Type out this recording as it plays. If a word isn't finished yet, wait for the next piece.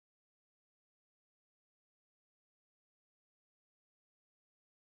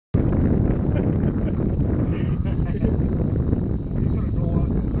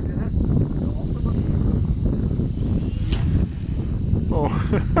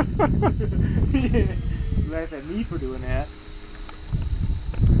Laugh at me for doing that.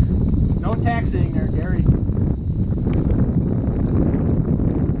 No taxiing there, Gary.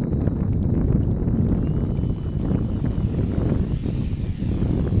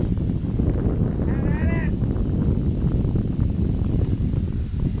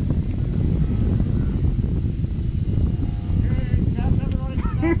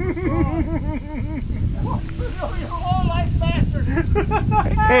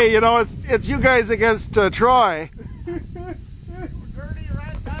 Hey, you know, it's you guys against Troy. Dirty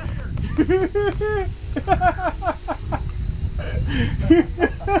rat bastard.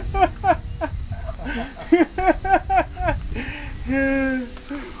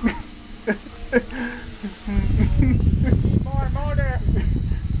 More motor.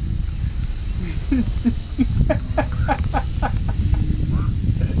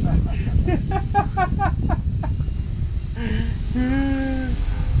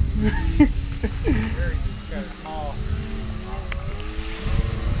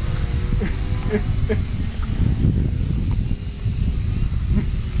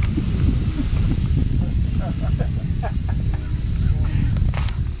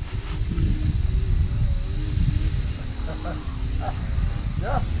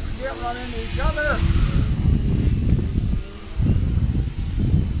 Yeah, you can't run into each other.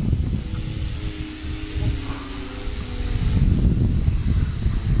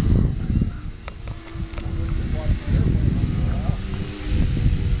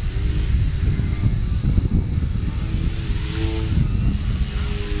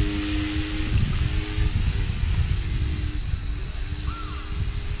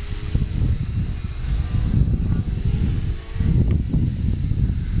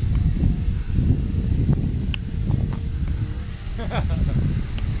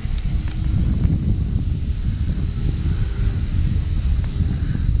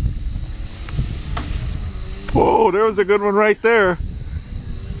 Whoa, there was a good one right there.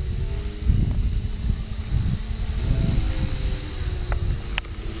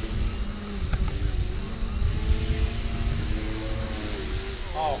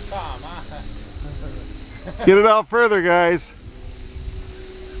 Oh, come on. Get it out further, guys.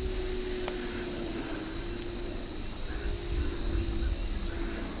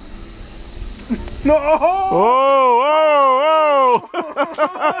 No! Whoa, whoa, whoa!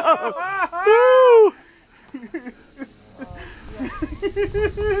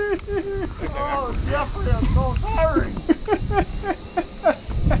 Oh, Jeffrey, I'm so sorry.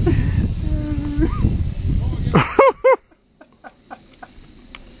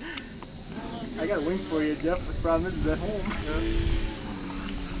 I got a wink for you, Jeff. The problem is at home.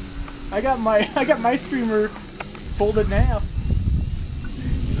 I got my streamer folded in half.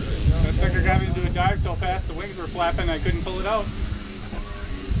 That sucker got me to do a dive so fast the wings were flapping I couldn't pull it out.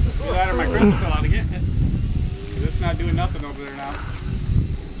 Either that or my grip fell out again. It's not doing nothing over there now.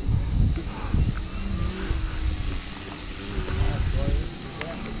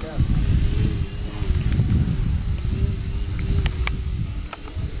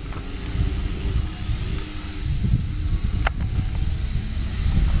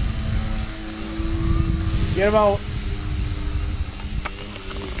 Get him out.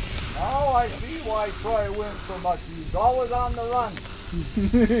 Now I see why Troy wins so much. He's always on the run.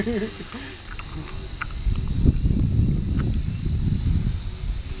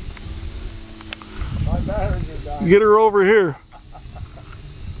 My batteries are down. Get her over here.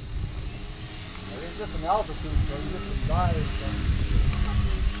 It's just an altitude, so you just dive.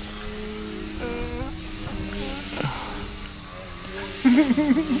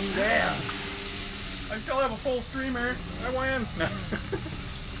 Damn! I still have a full streamer. I win.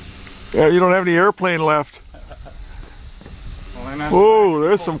 Yeah, you don't have any airplane left. Well, Oh,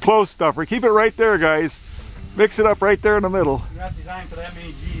 there's some close stuff. Keep it right there, guys. Mix it up right there in the middle. You're not designed for that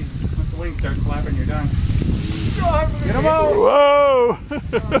many G's. Once the wing starts flapping, you're done. Get him out. Whoa!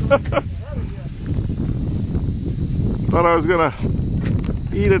 Thought I was gonna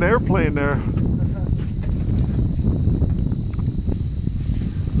eat an airplane there.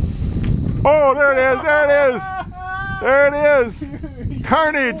 Oh, there it is! There it is! There it is!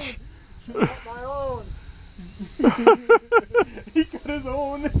 Carnage! My own. He got his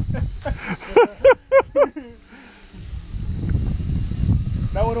own.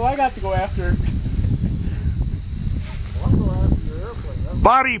 Now what do I got to go after? Well, I'm going after your airplane.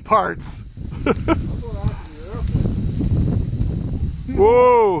 Body parts! I'm going after your airplane.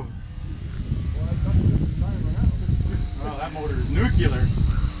 Whoa! Well, I got this time around. Well, that motor is nuclear.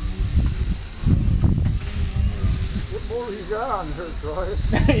 What motor you got on here, Troy?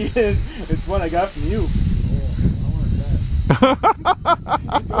 It's what I got from you. Oh, I want that.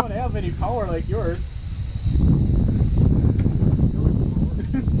 It don't have any power like yours.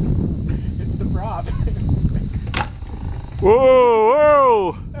 It's the prop.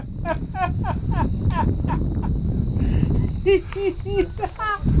 Whoa, whoa!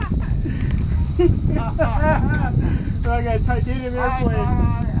 I got a titanium airplane.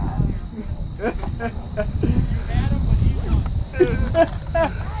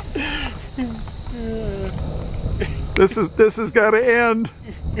 This has got to end.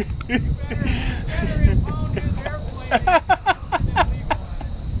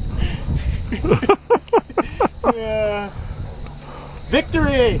 Yeah.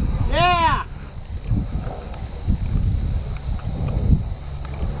 Victory! Yeah!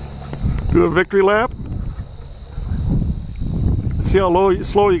 Do a victory lap. See how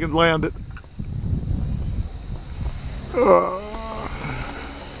slow you can land it.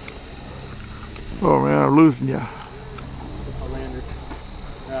 Oh man, I'm losing you. I'll land her.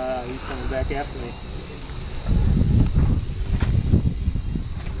 He's coming back after me.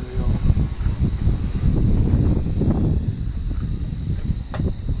 There we go.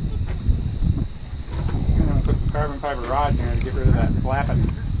 I'm going to put some carbon fiber rods in there to get rid of that flapping.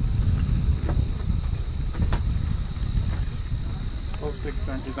 Those sticks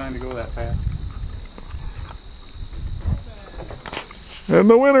aren't designed to go that fast. And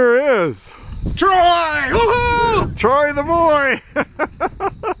the winner is Troy! Woohoo! Troy the boy.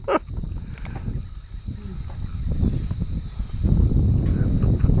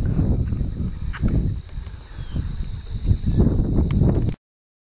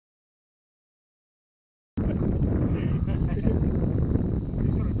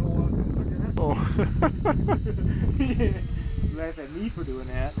 Oh. You laugh at me for doing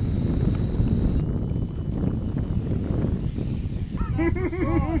that.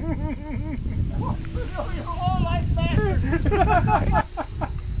 Your whole life bastard.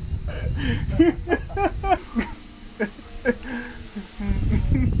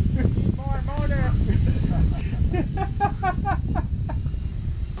 More motor.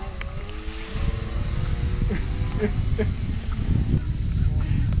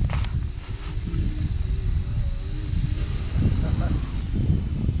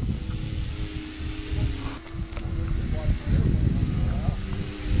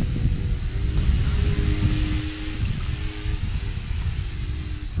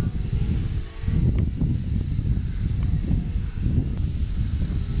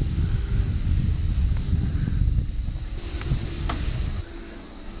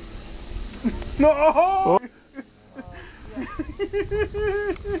 No!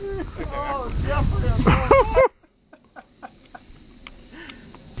 Oh, Jeffrey!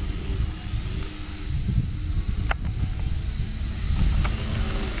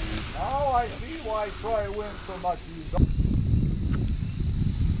 Now I see why Troy wins so much.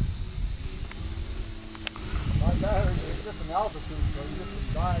 My battery is different altitude, so you get some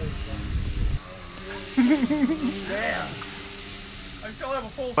dives. Damn! I still have a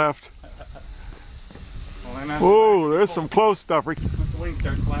full Left. Well, then that's Oh, there's some close stuff. once the wings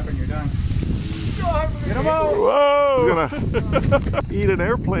start flapping, you're done. Get him out! Whoa! He's gonna eat an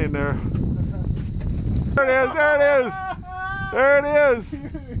airplane there. There it is! There it is! There it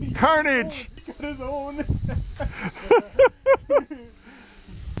is! Carnage! Got his own.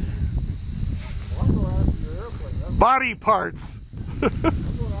 Body parts! Well,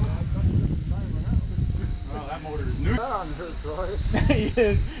 that motor is new. On here, Troy.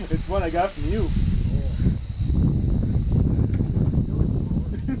 It's one I got from you.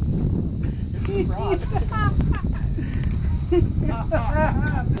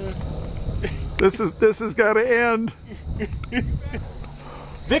 This has got to end.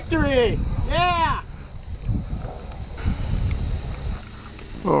 Victory! Yeah!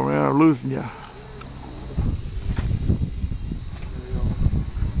 Oh man, I'm losing you.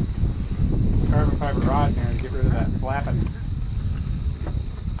 Carbon fiber rods in there to get rid of that flapping.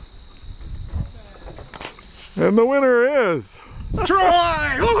 And the winner is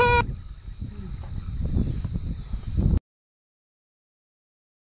Troy! Woohoo!